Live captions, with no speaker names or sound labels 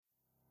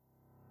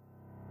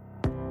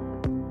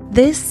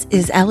This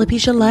is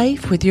Alopecia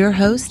Life with your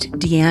host,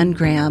 Deanne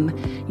Graham.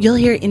 You'll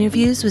hear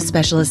interviews with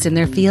specialists in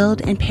their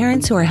field and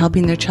parents who are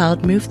helping their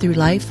child move through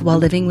life while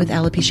living with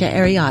alopecia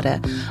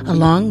areata,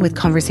 along with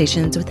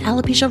conversations with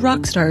alopecia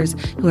rock stars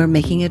who are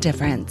making a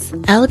difference.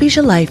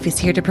 Alopecia Life is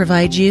here to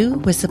provide you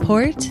with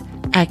support,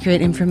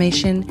 accurate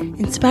information,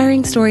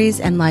 inspiring stories,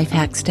 and life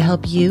hacks to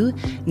help you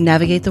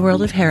navigate the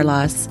world of hair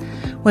loss.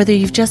 Whether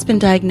you've just been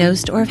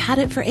diagnosed or have had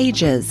it for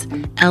ages,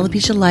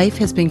 Alopecia Life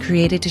has been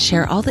created to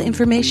share all the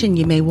information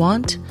you may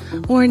want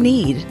or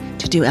need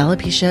to do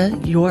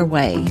alopecia your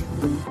way.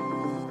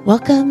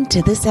 Welcome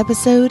to this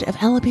episode of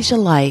Alopecia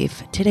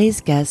Life. Today's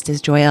guest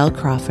is Joyel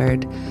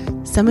Crawford.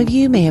 Some of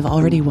you may have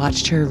already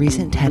watched her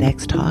recent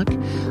TEDx talk.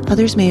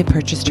 Others may have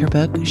purchased her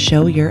book,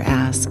 Show Your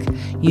Ask,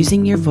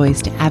 Using Your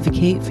Voice to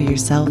Advocate for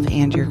Yourself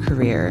and Your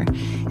Career.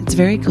 It's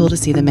very cool to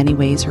see the many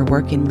ways her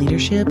work in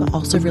leadership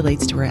also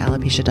relates to her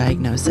alopecia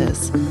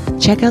diagnosis.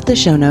 Check out the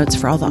show notes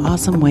for all the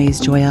awesome ways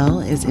Joyel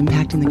is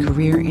impacting the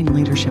career and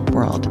leadership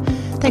world.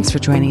 Thanks for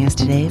joining us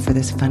today for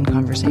this fun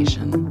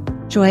conversation.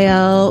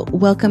 Joyel,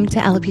 welcome to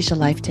Alopecia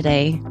Life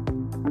today.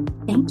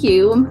 Thank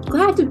you. I'm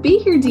glad to be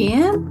here,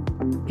 Deanne.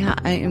 Yeah,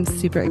 I am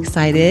super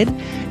excited.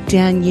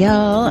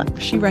 Danielle,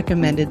 she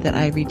recommended that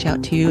I reach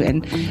out to you,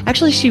 and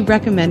actually she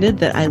recommended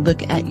that I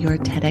look at your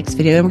TEDx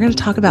video, and we're going to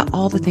talk about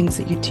all the things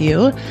that you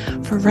do.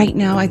 For right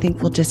now, I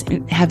think we'll just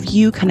have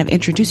you kind of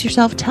introduce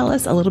yourself. Tell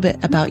us a little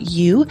bit about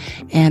you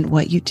and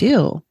what you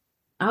do.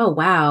 Oh,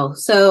 wow.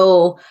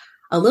 So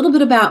a little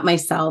bit about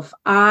myself.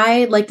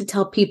 I like to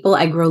tell people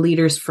I grow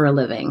leaders for a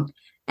living.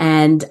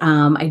 And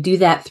I do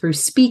that through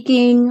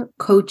speaking,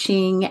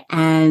 coaching,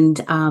 and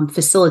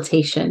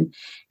facilitation.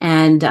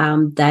 And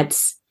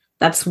that's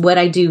what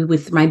I do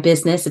with my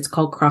business. It's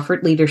called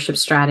Crawford Leadership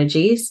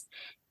Strategies.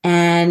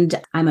 And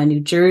I'm a New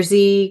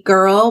Jersey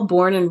girl,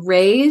 born and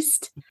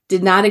raised.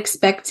 Did not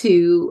expect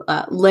to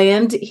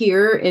land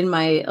here in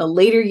my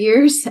later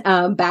years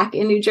back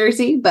in New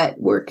Jersey, but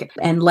work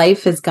and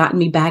life has gotten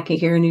me back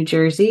here in New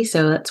Jersey.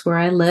 So that's where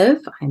I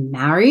live. I'm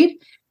married.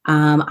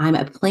 I'm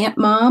a plant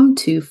mom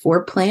to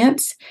 4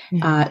 plants.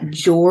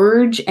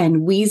 George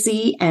and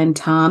Wheezy and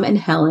Tom and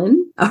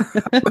Helen are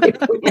my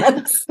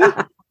plants.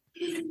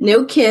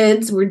 No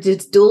kids. We're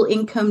just dual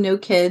income, no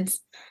kids.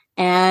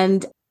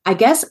 And I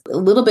guess a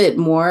little bit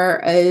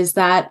more is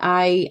that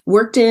I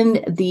worked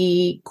in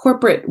the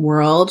corporate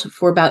world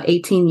for about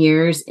 18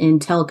 years in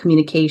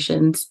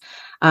telecommunications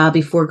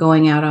before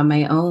going out on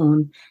my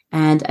own.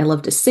 And I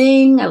love to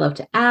sing. I love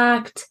to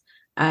act.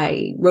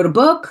 I wrote a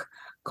book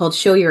called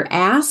Show Your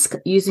Ask,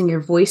 Using Your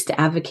Voice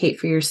to Advocate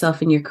for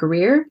Yourself and Your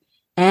Career.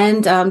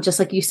 And just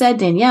like you said,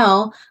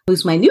 Danielle,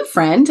 who's my new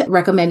friend,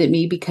 recommended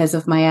me because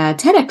of my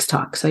TEDx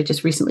talk. So I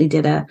just recently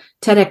did a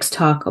TEDx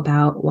talk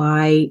about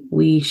why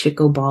we should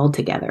go bald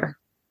together.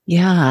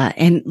 Yeah.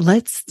 And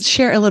let's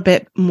share a little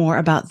bit more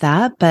about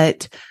that.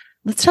 But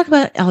let's talk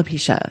about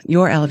alopecia,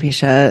 your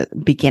alopecia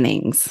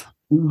beginnings.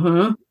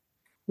 Mm-hmm.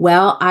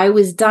 Well, I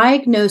was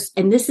diagnosed,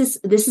 and this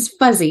is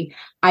fuzzy.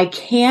 I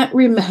can't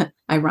remember.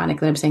 Ironic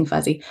that I'm saying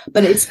fuzzy,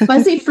 but it's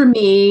fuzzy for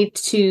me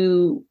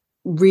to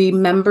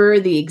remember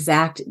the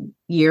exact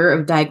year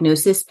of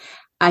diagnosis.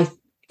 I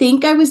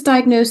think I was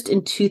diagnosed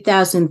in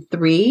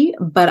 2003,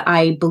 but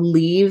I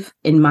believe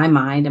in my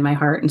mind and my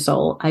heart and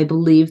soul, I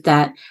believe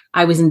that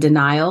I was in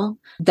denial,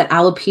 that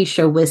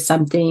alopecia was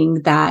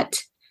something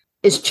that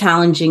is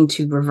challenging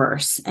to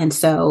reverse. And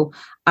so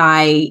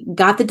I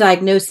got the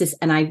diagnosis,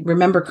 and I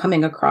remember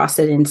coming across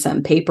it in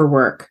some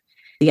paperwork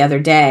the other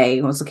day.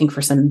 I was looking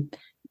for some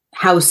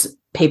house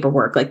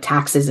paperwork, like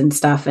taxes and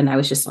stuff. And I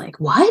was just like,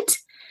 what?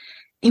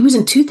 It was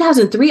in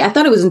 2003. I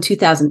thought it was in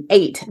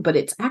 2008, but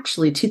it's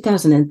actually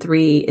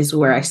 2003 is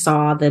where I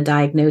saw the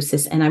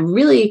diagnosis. And I'm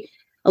really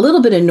a little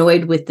bit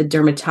annoyed with the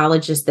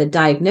dermatologist that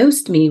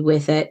diagnosed me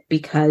with it,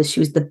 because she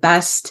was the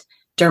best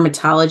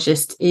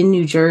dermatologist in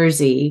New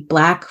Jersey,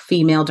 Black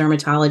female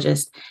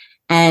dermatologist.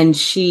 And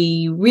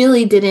she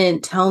really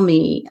didn't tell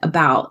me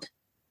about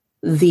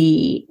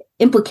the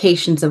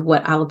implications of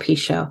what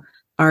alopecia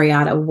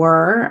areata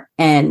were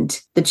and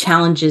the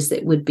challenges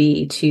that would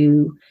be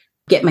to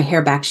get my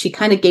hair back. She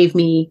kind of gave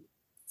me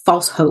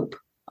false hope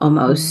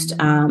almost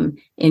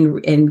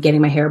in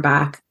getting my hair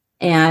back.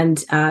 And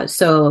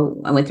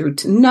so I went through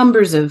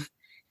numbers of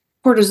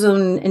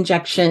cortisone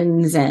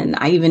injections, and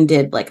I even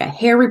did like a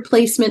hair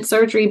replacement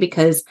surgery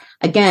because,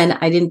 again,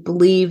 I didn't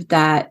believe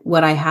that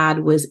what I had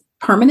was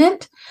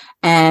permanent.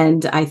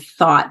 And I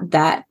thought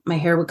that my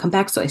hair would come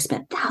back. So I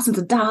spent thousands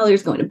of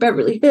dollars going to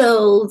Beverly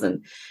Hills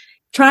and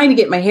trying to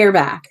get my hair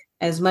back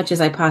as much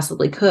as I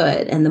possibly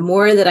could. And the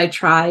more that I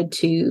tried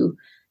to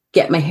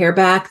get my hair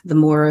back, the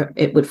more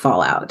it would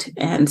fall out.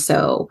 And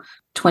so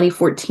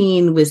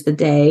 2014 was the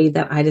day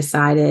that I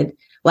decided,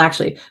 well,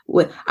 actually,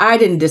 I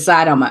didn't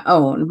decide on my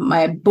own.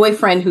 My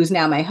boyfriend, who's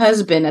now my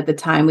husband at the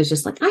time, was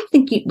just like, I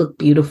think you'd look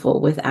beautiful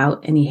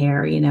without any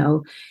hair. You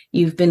know,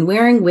 you've been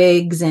wearing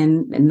wigs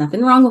and nothing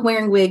wrong with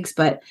wearing wigs,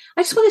 but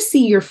I just want to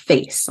see your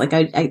face, like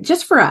I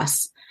just for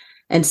us.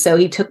 And so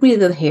he took me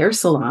to the hair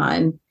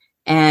salon.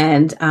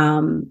 And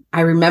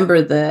I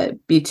remember the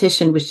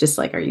beautician was just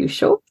like, are you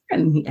sure?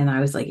 And I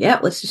was like, yeah,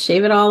 let's just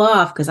shave it all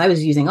off. Cause I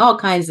was using all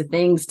kinds of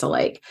things to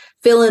like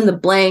fill in the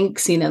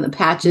blanks, the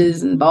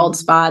patches and bald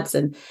spots.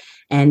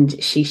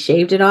 And she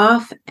shaved it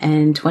off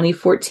in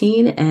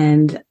 2014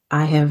 and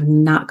I have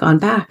not gone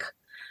back.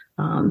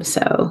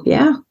 So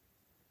yeah.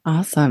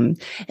 Awesome.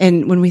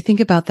 And when we think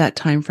about that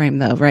time frame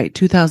though, right?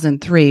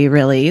 2003,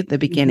 really the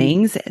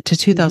beginnings to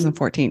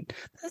 2014,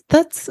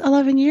 that's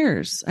 11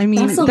 years. I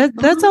mean, that's a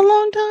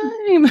long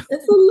time.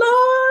 It's a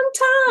long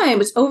time.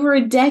 It's over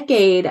a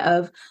decade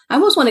of, I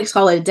almost want to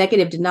call it a decade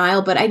of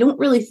denial, but I don't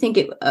really think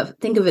of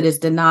it as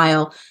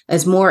denial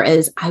as more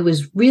as I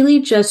was really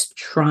just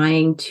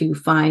trying to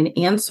find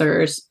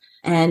answers.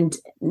 And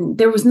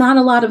there was not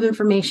a lot of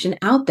information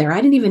out there.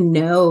 I didn't even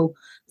know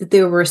that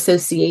there were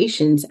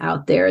associations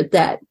out there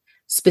that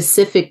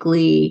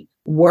specifically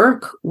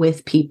work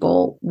with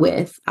people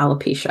with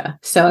alopecia.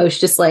 So I was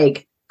just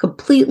like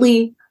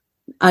completely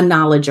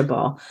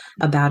unknowledgeable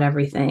about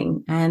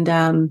everything. And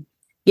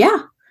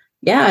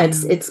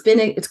it's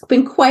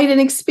been quite an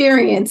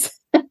experience.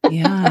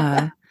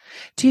 Yeah.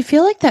 Do you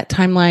feel like that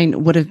timeline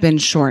would have been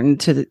shortened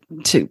to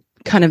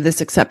kind of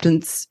this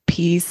acceptance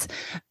piece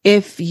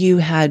if you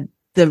had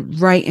the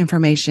right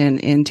information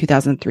in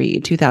 2003,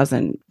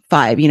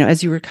 2005,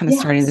 as you were kind of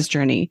starting this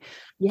journey?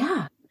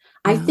 Yeah.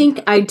 I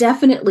think I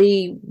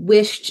definitely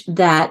wished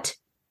that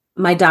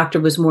my doctor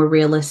was more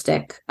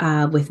realistic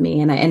with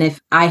me. And if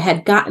I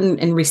had gotten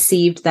and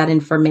received that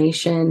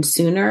information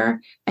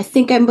sooner, I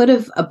think I would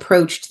have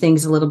approached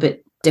things a little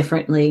bit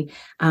differently.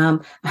 I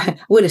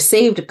would have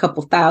saved a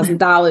couple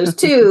 $1,000s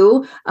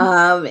too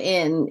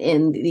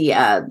in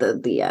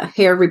the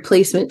hair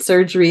replacement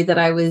surgery that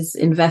I was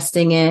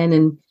investing in.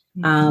 And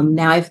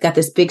now I've got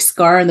this big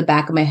scar in the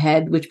back of my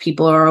head, which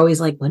people are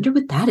always like, wonder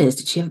what that is.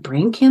 Did she have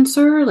brain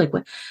cancer? Like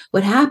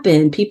what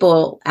happened?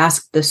 People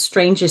ask the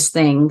strangest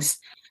things.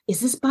 Is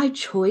this by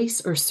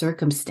choice or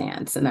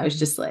circumstance? And I was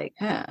just like,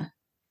 a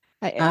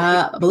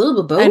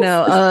little bit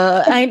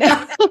both. I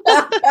know.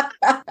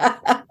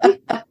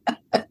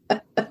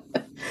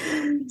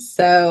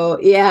 So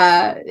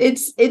yeah,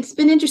 it's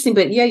been interesting,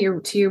 but yeah,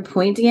 to your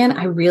point, Deanne,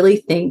 I really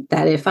think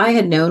that if I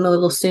had known a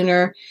little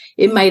sooner,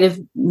 it might have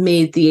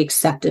made the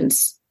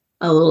acceptance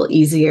a little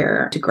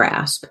easier to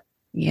grasp.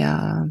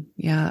 Yeah.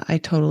 Yeah. I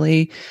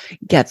totally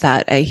get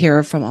that. I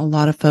hear from a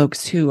lot of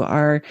folks who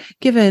are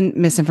given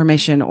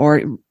misinformation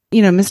or,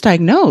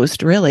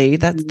 misdiagnosed, really.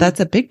 That's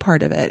a big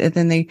part of it. And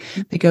then they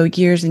go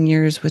years and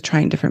years with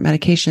trying different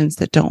medications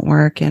that don't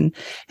work and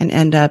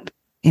end up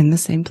in the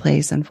same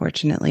place,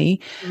 unfortunately.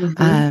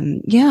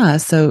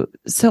 So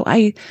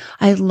I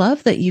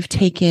love that you've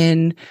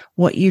taken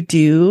what you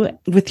do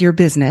with your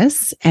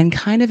business and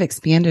kind of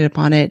expanded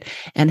upon it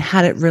and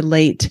had it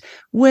relate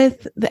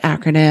with the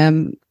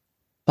acronym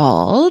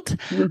B.A.L.D.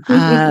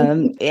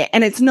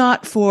 And it's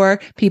not for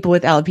people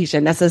with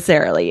alopecia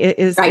necessarily.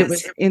 It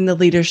was in the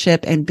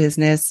leadership and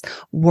business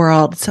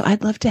world. So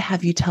I'd love to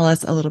have you tell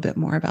us a little bit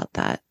more about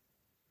that.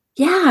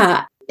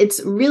 Yeah,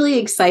 it's really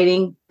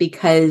exciting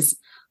because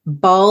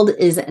B.A.L.D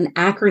is an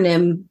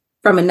acronym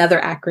from another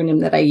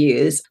acronym that I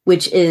use,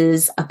 which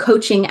is a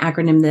coaching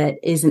acronym that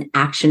is an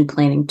action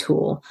planning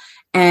tool.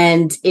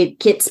 And it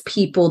gets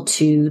people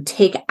to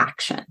take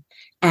action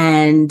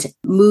and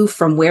move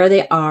from where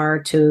they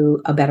are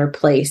to a better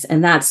place.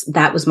 And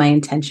that was my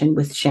intention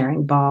with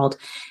sharing B.A.L.D.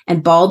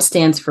 And B.A.L.D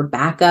stands for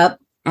back up,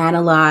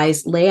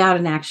 analyze, lay out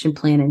an action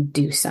plan, and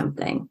do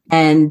something.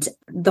 And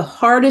the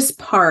hardest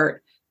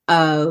part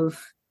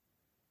of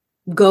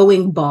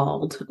going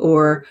bald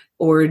or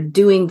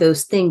doing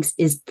those things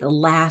is the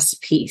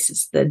last piece.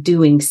 It's the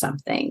doing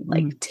something,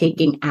 like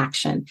taking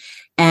action.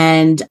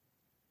 And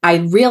I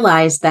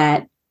realized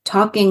that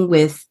talking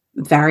with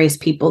various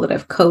people that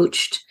I've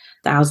coached,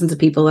 thousands of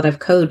people that I've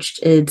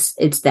coached, it's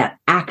that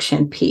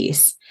action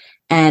piece.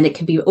 And it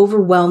can be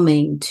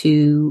overwhelming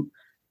to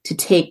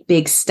take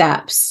big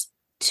steps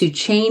to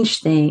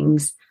change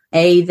things,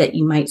 that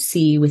you might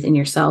see within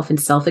yourself and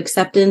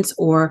self-acceptance,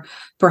 or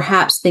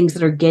perhaps things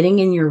that are getting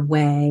in your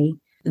way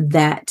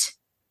that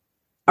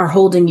are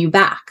holding you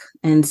back.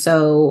 And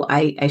so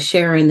I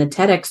share in the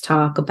TEDx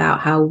talk about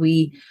how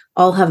we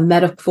all have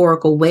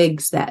metaphorical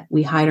wigs that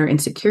we hide our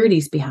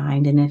insecurities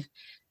behind. And it'd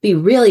be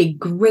really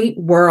great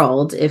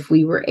world if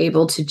we were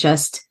able to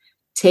just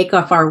take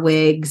off our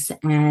wigs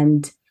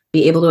and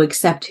be able to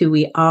accept who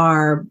we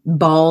are,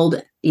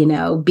 bald,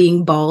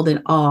 being bald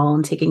and all,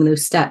 and taking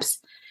those steps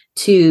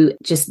to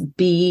just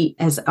be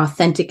as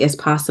authentic as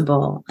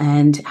possible,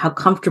 and how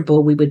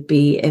comfortable we would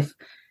be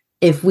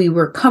if we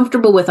were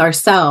comfortable with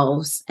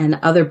ourselves, and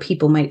other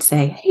people might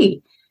say,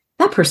 hey,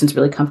 that person's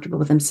really comfortable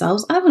with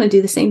themselves. I want to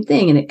do the same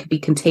thing. And it could be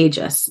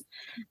contagious.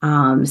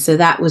 So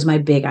that was my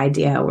big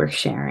idea we're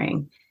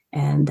sharing.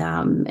 And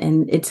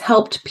it's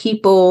helped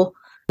people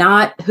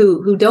not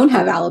who don't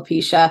have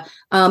alopecia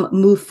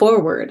move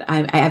forward.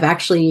 I've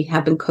actually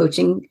have been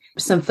coaching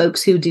some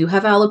folks who do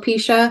have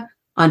alopecia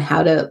on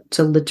how to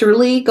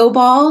literally go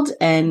bald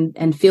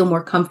and feel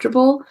more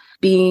comfortable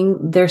being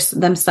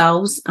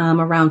themselves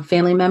around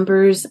family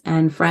members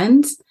and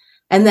friends.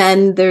 And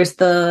then there's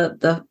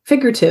the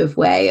figurative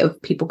way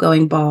of people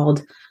going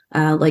bald,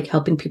 like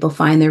helping people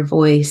find their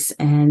voice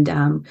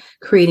and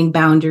creating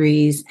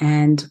boundaries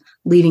and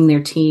leading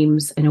their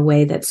teams in a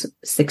way that's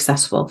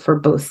successful for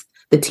both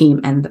the team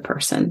and the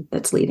person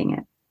that's leading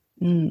it.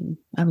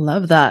 I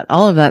love that.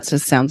 All of that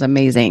just sounds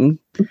amazing.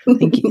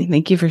 Thank you.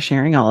 Thank you for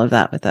sharing all of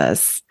that with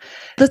us.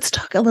 Let's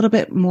talk a little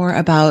bit more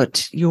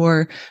about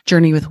your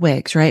journey with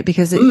wigs, right?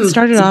 Because it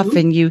started off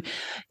and you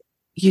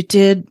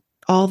did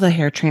all the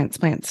hair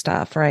transplant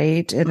stuff,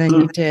 right? And then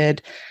you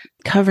did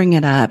covering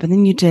it up, and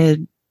then you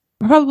did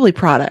probably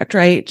product,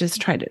 right?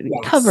 Just try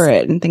to cover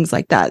it and things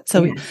like that.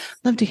 So we'd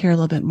love to hear a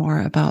little bit more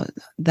about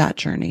that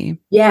journey.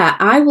 Yeah,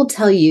 I will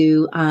tell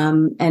you,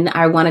 and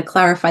I want to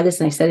clarify this,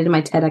 and I said it in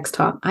my TEDx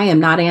talk, I am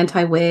not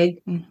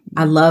anti-wig.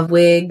 I love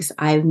wigs.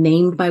 I've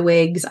named my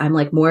wigs. I'm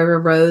like Moira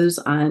Rose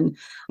on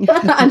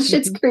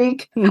Schitt's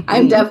Creek.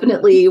 I'm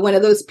definitely one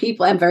of those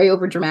people. I'm very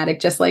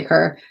overdramatic, just like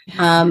her.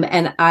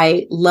 And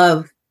I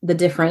love the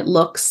different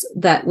looks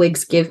that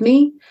wigs give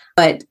me,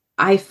 but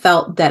I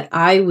felt that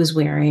I was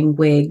wearing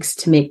wigs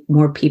to make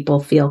more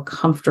people feel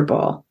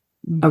comfortable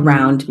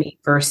around me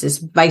versus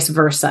vice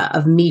versa,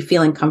 of me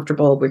feeling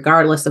comfortable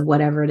regardless of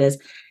whatever it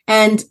is.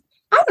 And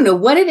I don't know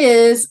what it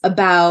is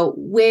about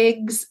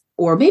wigs,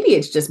 or maybe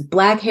it's just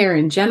black hair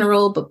in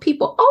general, but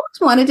people always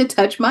wanted to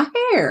touch my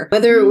hair,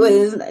 whether it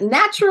was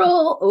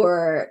natural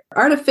or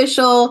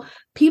artificial.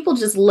 People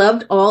just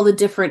loved all the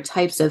different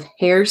types of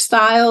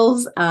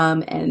hairstyles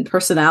and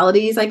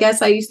personalities, I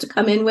guess I used to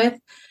come in with.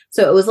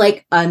 So it was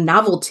like a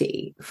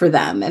novelty for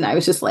them. And I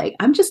was just like,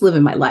 I'm just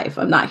living my life.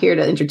 I'm not here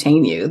to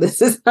entertain you.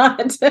 This is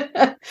not,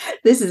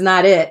 this is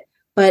not it.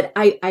 But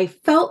I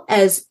felt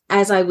as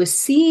I was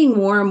seeing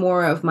more and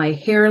more of my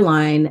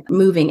hairline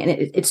moving, and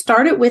it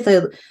started with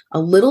a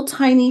little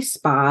tiny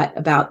spot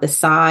about the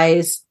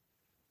size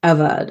of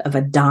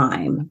a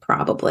dime,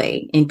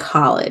 probably, in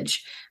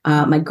college.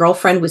 My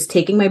girlfriend was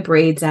taking my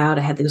braids out.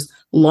 I had those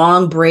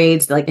long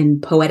braids, like in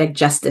Poetic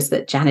Justice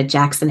that Janet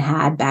Jackson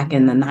had back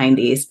in the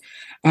 90s.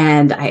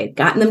 And I had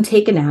gotten them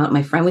taken out.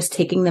 My friend was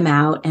taking them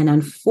out. And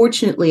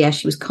unfortunately, as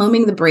she was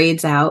combing the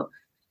braids out,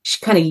 she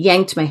kind of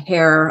yanked my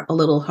hair a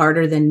little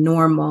harder than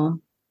normal.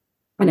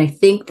 And I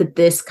think that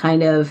this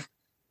kind of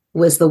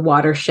was the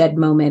watershed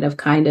moment of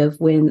kind of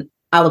when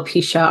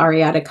alopecia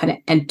areata kind of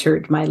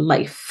entered my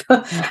life.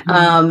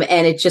 And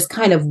it just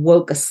kind of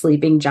woke a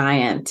sleeping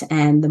giant.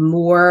 And the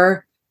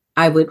more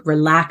I would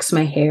relax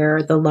my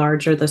hair, the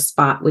larger the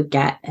spot would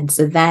get. And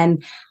so then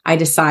I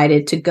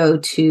decided to go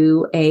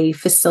to a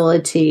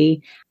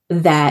facility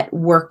that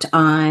worked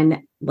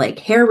on like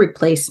hair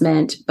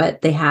replacement,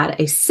 but they had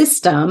a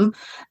system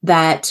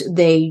that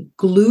they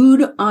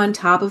glued on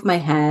top of my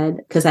head.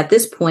 Because at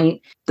this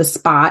point,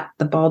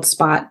 the bald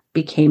spot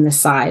became the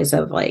size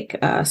of like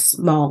a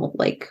small,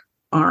 like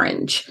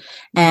orange.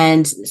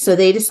 And so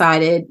they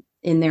decided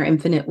in their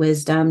infinite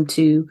wisdom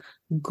to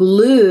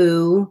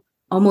glue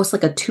almost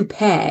like a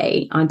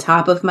toupee on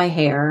top of my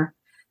hair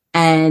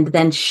and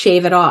then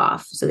shave it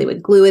off. So they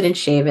would glue it and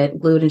shave it,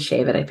 glue it and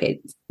shave it. I paid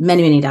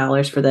many, many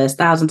dollars for this,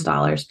 thousands of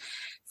dollars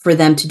for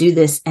them to do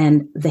this.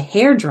 And the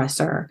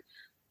hairdresser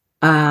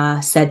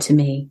said to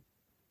me,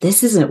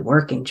 "This isn't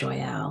working,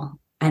 Joyel.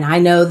 And I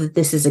know that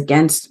this is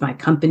against my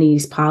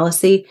company's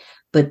policy,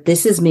 but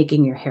this is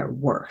making your hair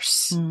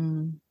worse."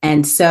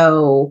 And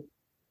so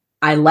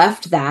I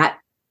left that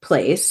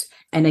place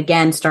and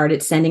again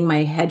started sending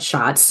my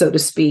headshots, so to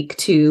speak,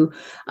 to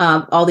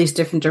all these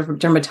different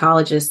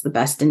dermatologists, the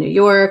best in New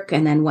York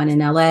and then one in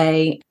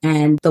LA.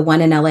 And the one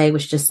in LA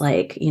was just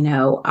like,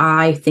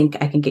 I think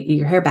I can get you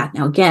your hair back.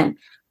 Now, again,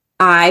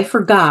 I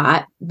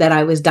forgot that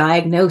I was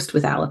diagnosed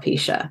with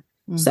alopecia.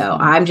 So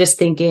I'm just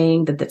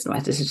thinking that this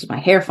is just my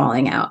hair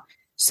falling out.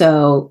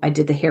 So I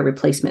did the hair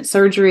replacement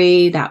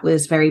surgery. That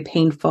was very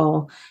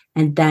painful.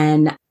 And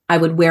then I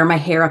would wear my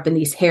hair up in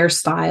these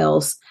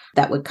hairstyles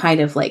that would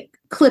kind of like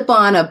clip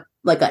on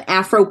like an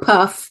Afro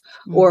puff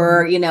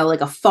or,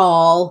 like a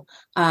fall,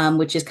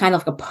 which is kind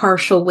of like a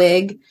partial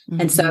wig.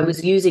 And so I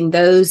was using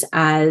those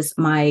as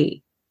my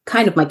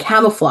kind of my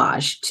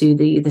camouflage to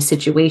the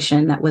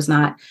situation that was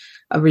not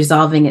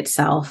resolving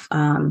itself.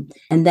 And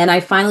then I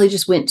finally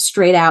just went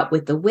straight out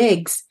with the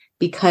wigs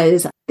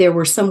because there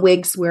were some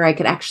wigs where I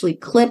could actually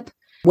clip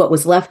what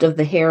was left of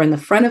the hair in the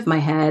front of my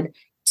head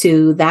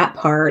to that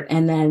part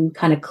and then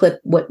kind of clip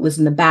what was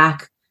in the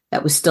back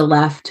that was still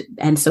left.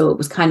 And so it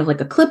was kind of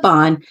like a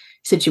clip-on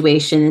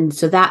situation. And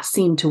so that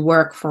seemed to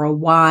work for a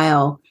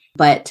while,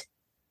 but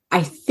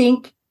I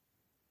think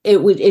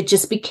it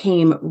just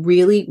became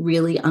really,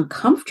 really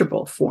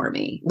uncomfortable for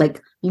me, like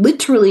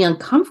literally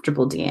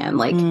uncomfortable, Deanne,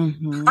 like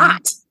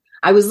hot.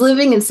 I was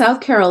living in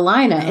South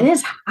Carolina and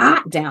it's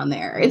hot down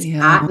there. It's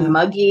hot and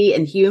muggy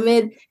and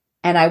humid.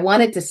 And I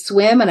wanted to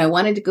swim and I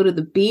wanted to go to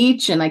the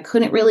beach and I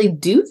couldn't really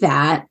do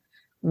that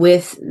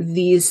with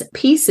these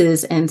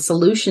pieces and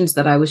solutions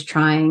that I was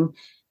trying.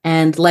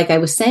 And like I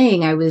was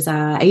saying,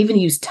 I even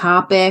used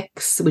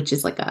Topics, which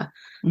is like a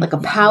like a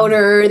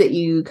powder that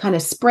you kind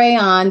of spray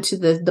on to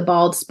the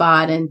bald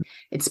spot, and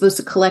it's supposed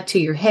to collect to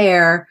your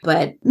hair,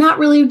 but not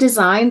really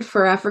designed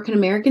for African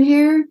American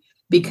hair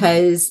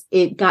because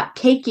it got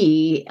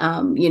cakey.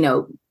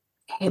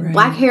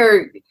 Black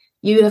hair,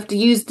 you have to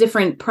use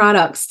different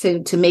products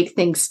to make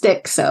things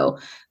stick. So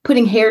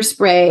putting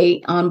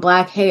hairspray on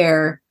black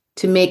hair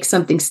to make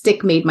something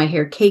stick made my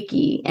hair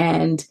cakey,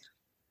 and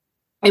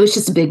it was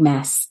just a big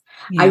mess.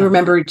 I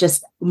remember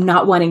just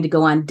not wanting to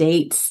go on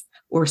dates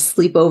or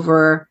sleep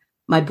over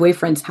my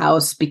boyfriend's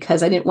house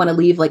because I didn't want to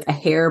leave like a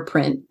hair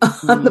print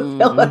on the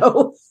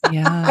pillow.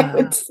 Yeah. I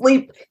would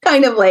sleep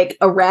kind of like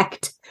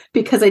erect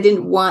because I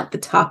didn't want the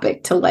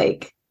topic to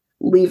like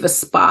leave a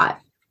spot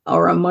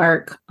or a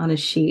mark on a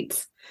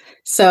sheet.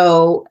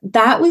 So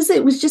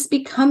it was just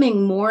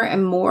becoming more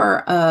and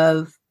more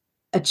of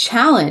a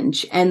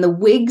challenge, and the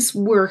wigs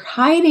were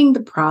hiding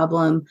the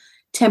problem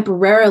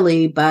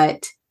temporarily,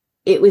 but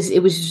it was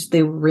just,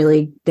 they were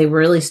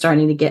really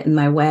starting to get in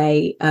my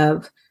way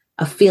of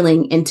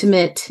feeling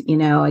intimate.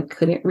 I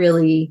couldn't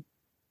really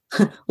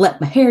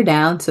let my hair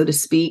down, so to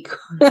speak.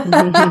 And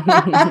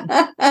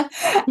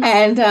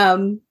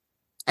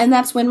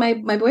that's when my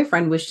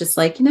boyfriend was just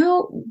like,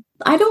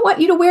 I don't want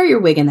you to wear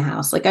your wig in the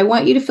house. Like, I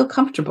want you to feel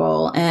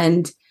comfortable.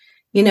 And,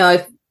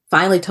 I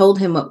finally told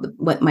him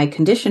what my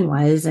condition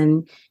was.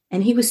 And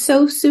he was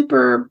so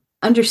super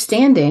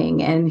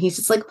understanding. And he's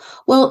just like,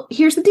 well,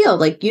 here's the deal.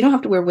 Like, you don't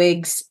have to wear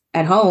wigs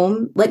at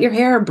home. Let your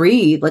hair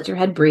breathe. Let your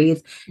head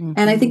breathe. Mm-hmm.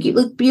 And I think you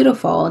look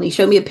beautiful. And he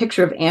showed me a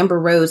picture of Amber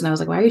Rose. And I was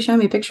like, why are you showing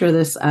me a picture of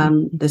this,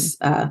 this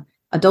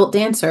adult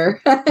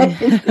dancer?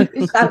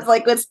 I was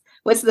like,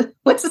 what's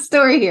the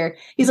story here?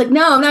 He's like,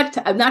 no,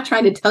 I'm not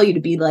trying to tell you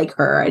to be like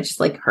her. I just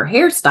like her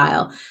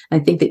hairstyle. I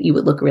think that you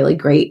would look really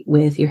great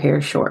with your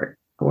hair short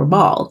or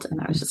bald.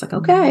 And I was just like,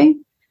 okay.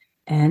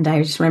 And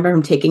I just remember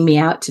him taking me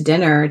out to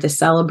dinner to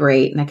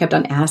celebrate. And I kept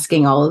on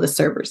asking all of the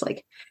servers,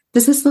 like,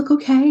 does this look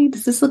okay?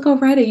 Does this look all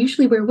right? I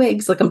usually wear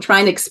wigs. Like, I'm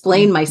trying to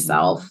explain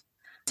myself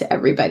to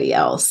everybody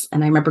else.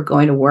 And I remember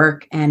going to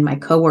work and my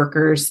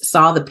coworkers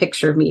saw the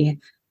picture of me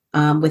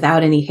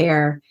without any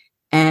hair.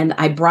 And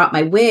I brought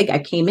my wig. I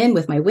came in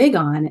with my wig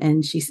on,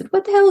 and she said,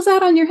 what the hell is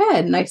that on your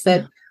head? And I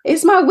said,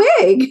 it's my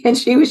wig. And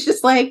she was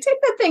just like, take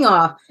that thing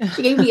off.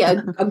 She gave me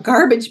a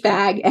garbage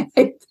bag, and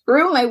I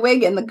threw my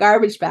wig in the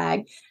garbage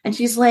bag. And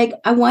she's like,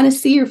 I want to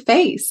see your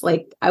face.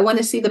 Like, I want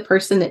to see the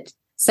person that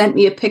sent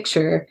me a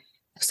picture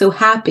so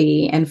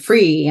happy and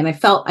free. And it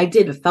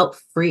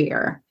felt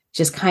freer,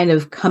 just kind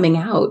of coming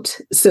out,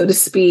 so to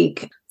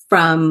speak,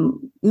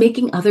 from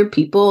making other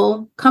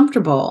people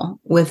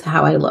comfortable with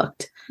how I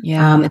looked.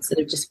 Yeah. Instead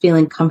of just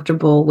feeling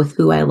comfortable with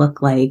who I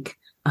look like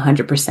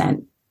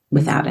 100%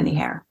 without any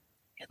hair.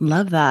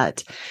 Love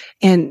that.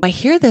 And I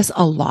hear this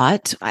a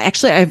lot.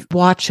 I've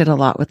watched it a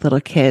lot with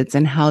little kids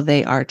and how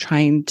they are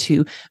trying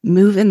to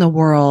move in the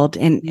world.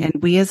 And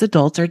we as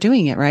adults are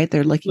doing it, right?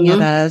 They're looking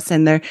at us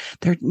and they're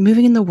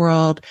moving in the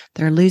world.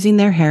 They're losing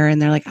their hair and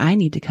they're like, I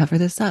need to cover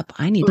this up.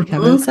 I need to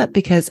cover this up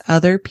because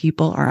other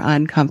people are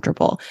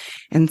uncomfortable.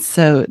 And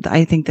so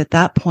I think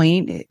that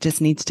point, it just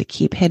needs to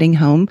keep hitting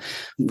home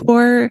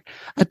for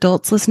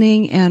adults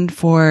listening and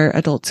for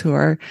adults who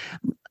are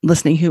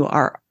listening, who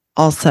are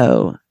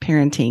also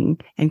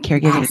parenting and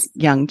caregiving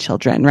young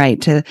children,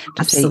 right? To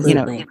say,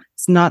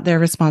 it's not their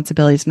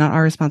responsibility. It's not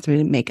our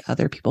responsibility to make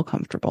other people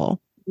comfortable.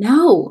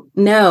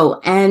 No.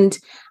 And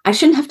I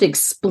shouldn't have to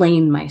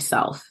explain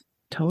myself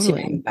to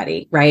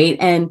anybody. Right.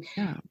 And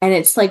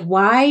it's like,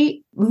 why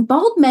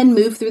bald men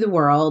move through the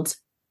world.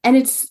 And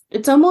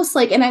it's almost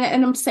like,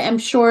 I'm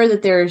sure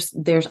that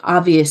there's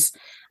obvious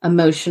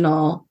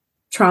emotional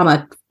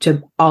trauma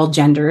to all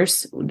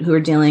genders who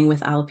are dealing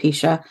with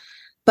alopecia,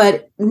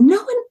 but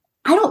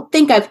I don't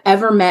think I've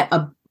ever met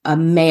a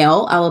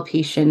male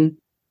alopecian,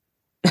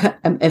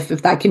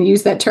 if I can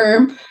use that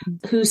term,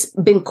 who's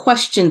been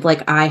questioned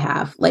like I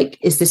have. Like,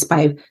 is this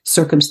by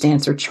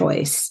circumstance or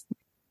choice?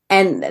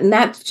 And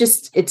that's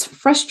just, it's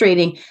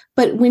frustrating.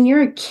 But when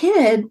you're a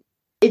kid,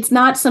 it's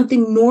not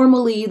something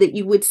normally that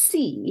you would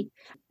see,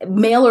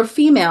 male or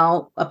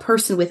female, a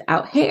person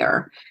without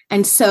hair.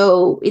 And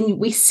so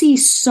we see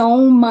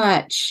so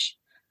much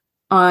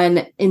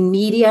in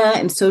media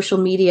and social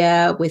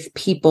media with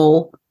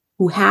people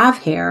who have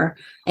hair,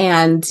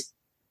 and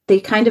they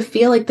kind of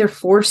feel like they're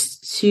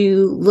forced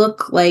to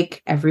look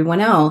like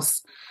everyone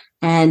else.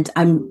 And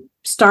I'm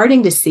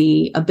starting to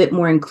see a bit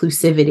more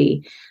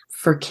inclusivity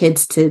for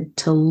kids to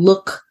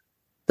look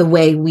the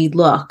way we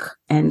look.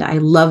 And I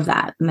love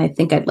that. And I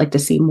think I'd like to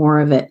see more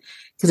of it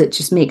because it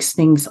just makes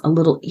things a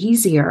little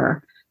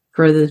easier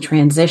for the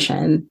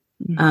transition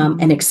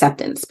and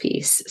acceptance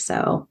piece.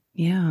 So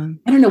yeah,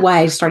 I don't know why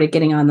I started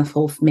getting on the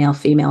full male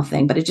female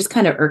thing, but it just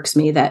kind of irks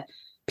me that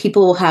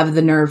people will have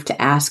the nerve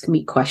to ask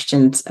me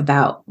questions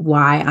about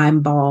why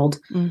I'm bald,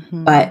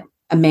 but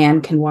a man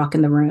can walk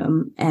in the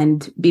room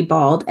and be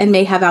bald and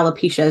may have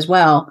alopecia as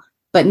well,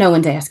 but no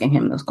one's asking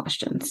him those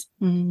questions.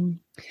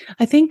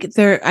 I think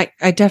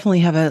I definitely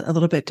have a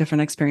little bit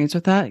different experience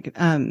with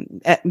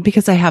that,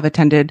 because I have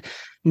attended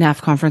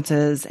NAF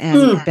conferences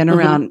and been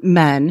around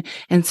men.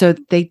 And so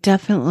they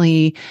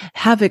definitely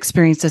have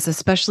experienced this,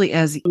 especially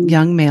as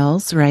young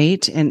males,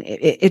 right? And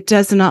it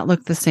does not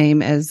look the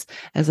same as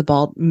a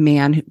bald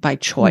man by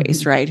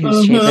choice, right?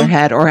 Who's shaved their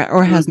head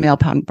or has male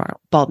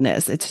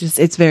baldness.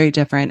 It's very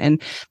different.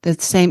 And the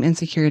same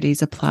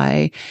insecurities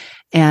apply.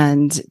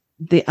 And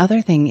the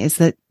other thing is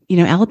that,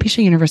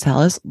 alopecia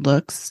universalis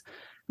looks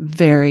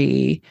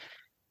very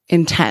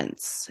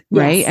intense,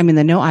 right? Yes. I mean,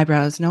 the no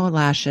eyebrows, no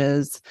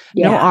lashes,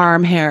 no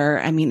arm hair.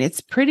 I mean,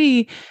 it's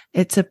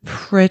a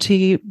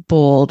pretty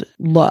bold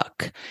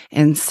look.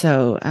 And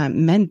so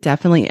men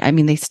definitely, I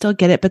mean, they still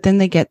get it, but then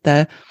they get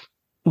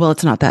well,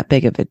 it's not that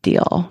big of a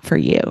deal for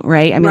you,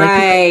 right? I mean,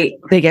 right.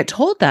 They get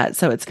told that.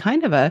 So it's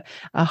kind of a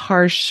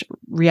harsh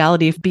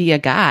reality of be a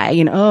guy,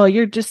 oh,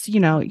 you're just,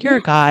 you're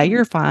a guy,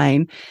 you're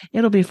fine.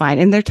 It'll be fine.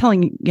 And they're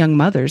telling young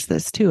mothers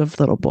this too of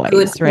little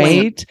boys,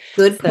 right?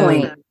 Good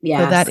point.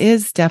 Yes. So that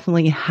is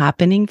definitely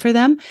happening for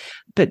them,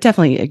 but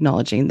definitely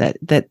acknowledging that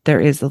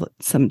there is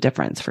some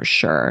difference for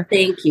sure.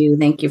 Thank you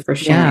for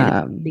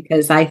sharing,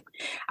 because I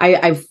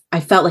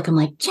felt like I'm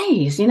like,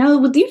 geez,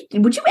 would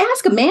you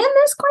ask a man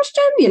this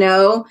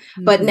question,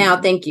 but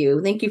now thank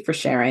you for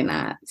sharing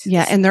that.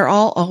 Yeah, and they're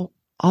all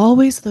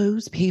always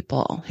those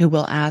people who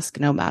will ask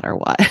no matter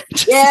what.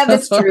 Yeah,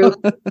 that's true.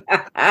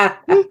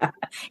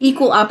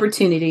 Equal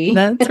opportunity.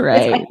 That's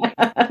right.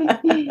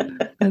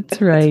 That's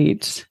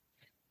right.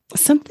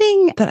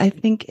 Something that I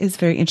think is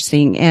very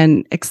interesting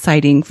and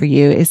exciting for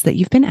you is that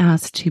you've been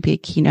asked to be a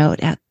keynote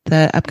at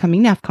the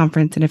upcoming NAF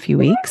conference in a few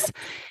weeks.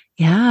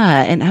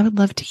 Yeah. And I would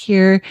love to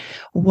hear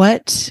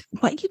what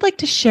you'd like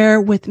to share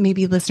with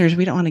maybe listeners.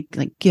 We don't want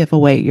to give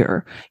away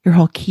your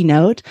whole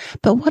keynote,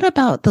 but what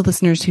about the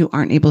listeners who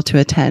aren't able to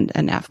attend a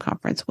NAF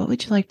conference? What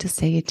would you like to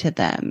say to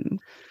them?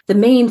 The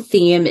main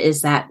theme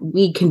is that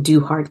we can do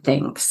hard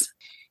things,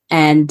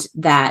 and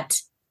that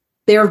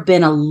there have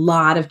been a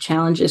lot of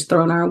challenges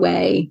thrown our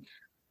way.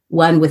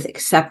 One with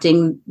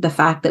accepting the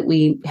fact that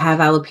we have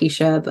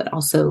alopecia, but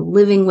also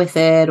living with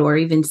it, or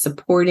even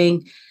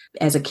supporting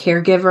as a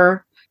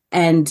caregiver.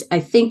 And I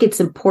think it's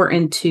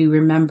important to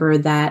remember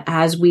that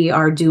as we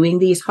are doing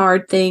these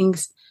hard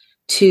things,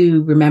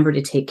 to remember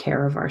to take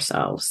care of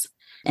ourselves.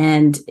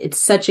 And it's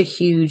such a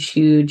huge,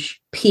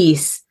 huge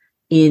piece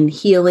in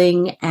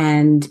healing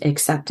and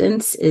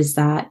acceptance, is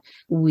that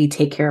we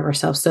take care of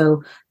ourselves.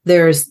 So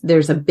there's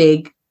a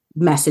big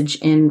message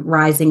in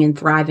rising and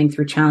thriving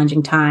through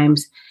challenging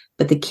times.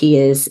 But the key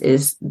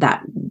is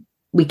that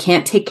we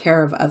can't take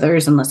care of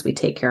others unless we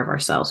take care of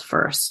ourselves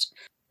first.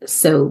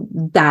 So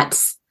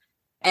that's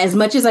as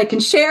much as I can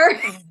share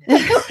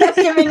without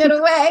giving it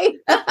away.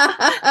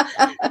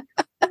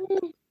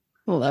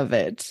 Love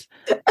it.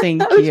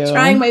 Thank you. I was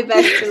trying my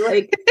best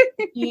to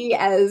be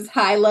as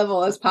high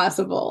level as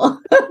possible.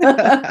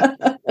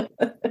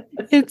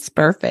 It's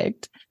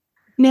perfect.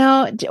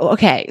 Now,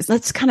 okay, so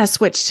let's kind of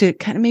switch to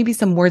kind of maybe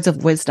some words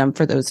of wisdom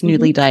for those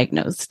newly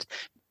diagnosed.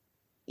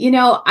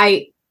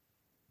 I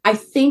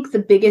think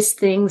the biggest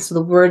thing, so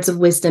the words of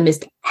wisdom, is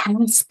to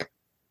ask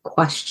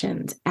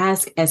questions.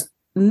 Ask as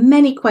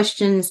many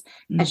questions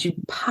as you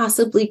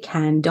possibly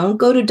can. Don't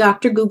go to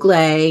Dr.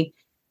 Google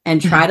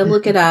and try to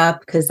look it up,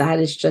 because that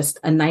is just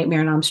a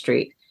nightmare on Elm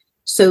Street.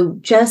 So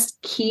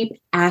just keep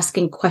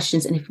asking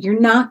questions. And if you're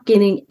not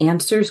getting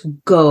answers,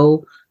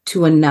 go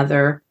to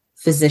another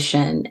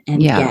physician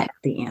and get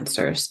the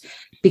answers.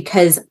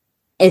 Because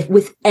if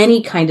with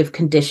any kind of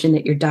condition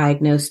that you're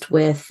diagnosed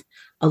with,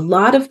 a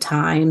lot of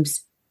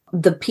times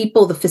the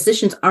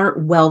physicians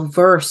aren't well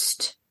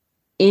versed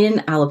in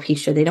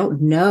alopecia. They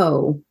don't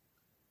know,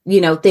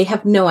 they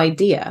have no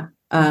idea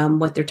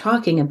what they're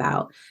talking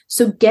about.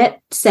 So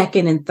get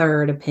second and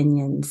third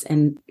opinions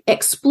and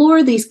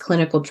explore these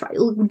clinical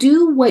trials.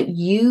 Do what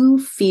you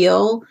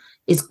feel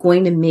is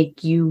going to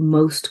make you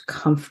most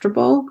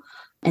comfortable.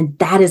 And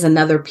that is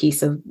another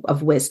piece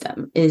of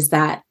wisdom, is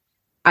that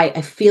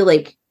I feel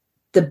like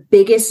the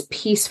biggest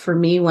piece for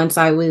me once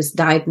I was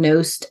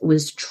diagnosed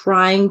was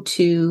trying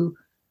to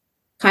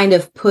kind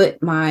of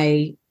put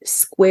my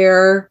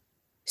square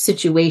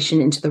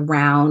situation into the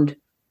round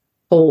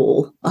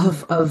hole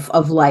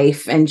of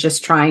life, and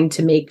just trying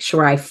to make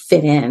sure I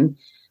fit in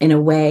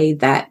a way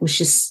that was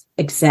just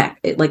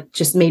it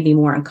just made me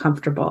more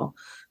uncomfortable.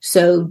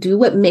 So do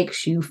what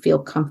makes you feel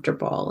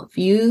comfortable. If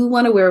you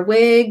want to wear a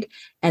wig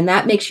and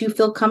that makes you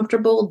feel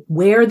comfortable,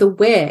 wear the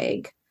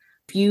wig.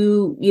 If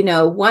you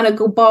want to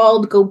go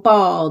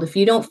bald. If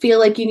you don't feel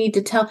like you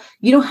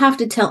don't have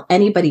to tell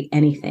anybody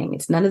anything.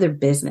 It's none of their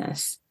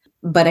business.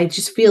 But I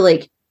just feel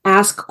like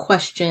ask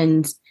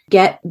questions,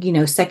 get,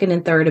 second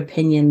and third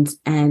opinions,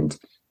 and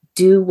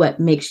do what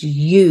makes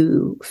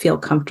you feel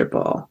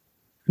comfortable.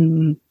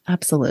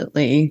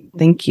 Absolutely.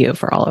 Thank you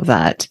for all of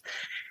that.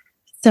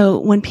 So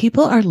when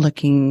people are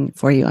looking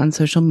for you on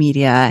social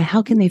media,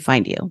 how can they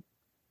find you?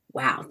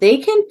 Wow. They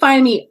can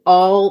find me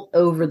all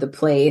over the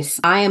place.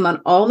 I am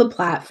on all the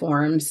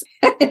platforms.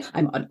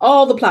 I'm on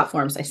all the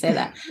platforms. I say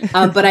that.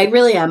 But I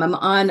really am. I'm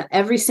on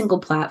every single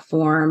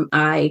platform.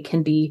 I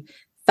can be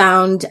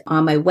found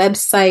on my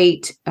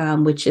website,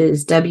 which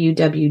is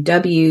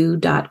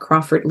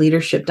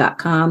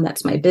www.crawfordleadership.com.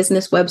 That's my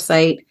business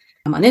website.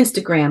 I'm on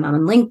Instagram. I'm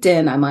on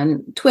LinkedIn. I'm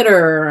on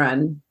Twitter,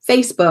 on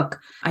Facebook.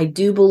 I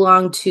do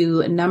belong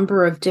to a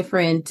number of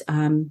different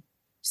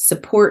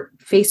support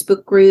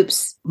Facebook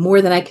groups,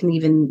 more than I can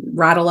even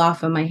rattle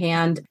off on my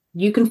hand.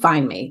 You can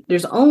find me.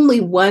 There's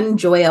only one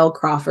Joyel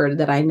Crawford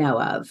that I know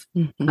of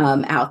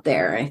out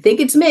there. I think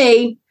it's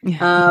me.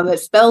 It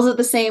spells it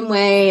the same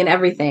way and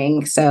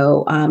everything.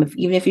 So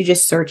even if you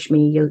just search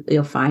me,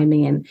 you'll find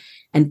me.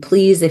 And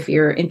please, if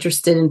you're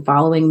interested in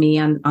following me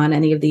on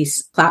any of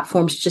these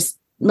platforms, just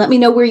let me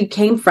know where you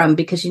came from,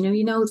 because,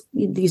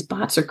 these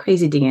bots are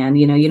crazy, Deanne.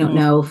 You don't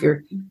know if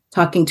you're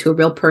talking to a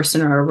real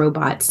person or a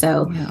robot.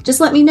 So just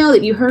let me know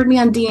that you heard me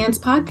on Deanne's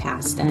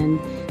podcast, and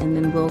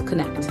then we'll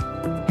connect.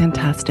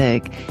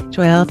 Fantastic.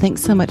 Joyel,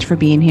 thanks so much for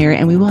being here.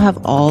 And we will have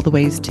all the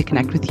ways to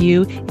connect with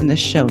you in the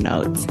show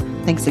notes.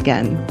 Thanks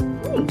again.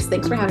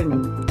 Thanks for having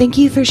me. Thank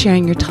you for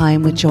sharing your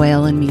time with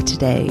Joyel and me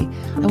today.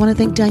 I want to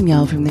thank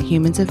Danielle from the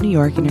Humans of New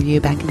York interview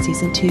back in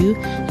season 2,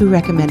 who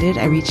recommended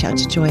I reach out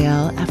to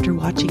Joyel after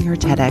watching her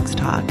TEDx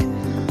talk.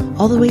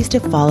 All the ways to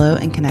follow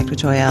and connect with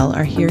Joyel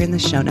are here in the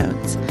show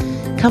notes.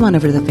 Come on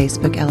over to the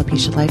Facebook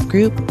Alopecia Life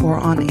group or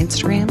on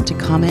Instagram to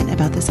comment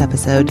about this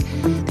episode.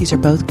 These are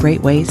both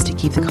great ways to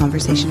keep the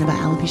conversation about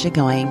alopecia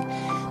going.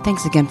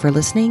 Thanks again for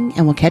listening,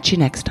 and we'll catch you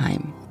next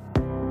time.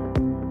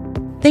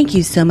 Thank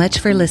you so much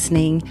for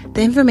listening.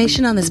 The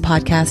information on this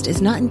podcast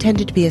is not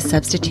intended to be a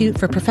substitute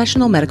for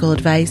professional medical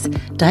advice,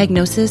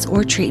 diagnosis,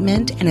 or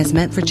treatment, and is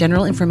meant for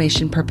general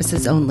information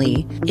purposes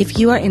only. If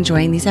you are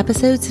enjoying these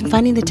episodes and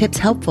finding the tips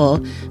helpful,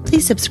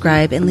 please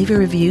subscribe and leave a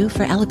review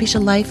for Alopecia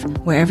Life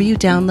wherever you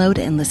download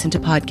and listen to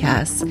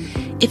podcasts.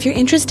 If you're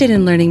interested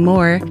in learning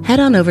more, head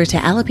on over to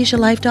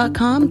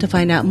alopecialife.com to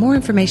find out more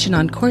information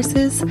on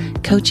courses,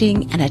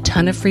 coaching, and a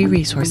ton of free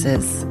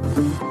resources.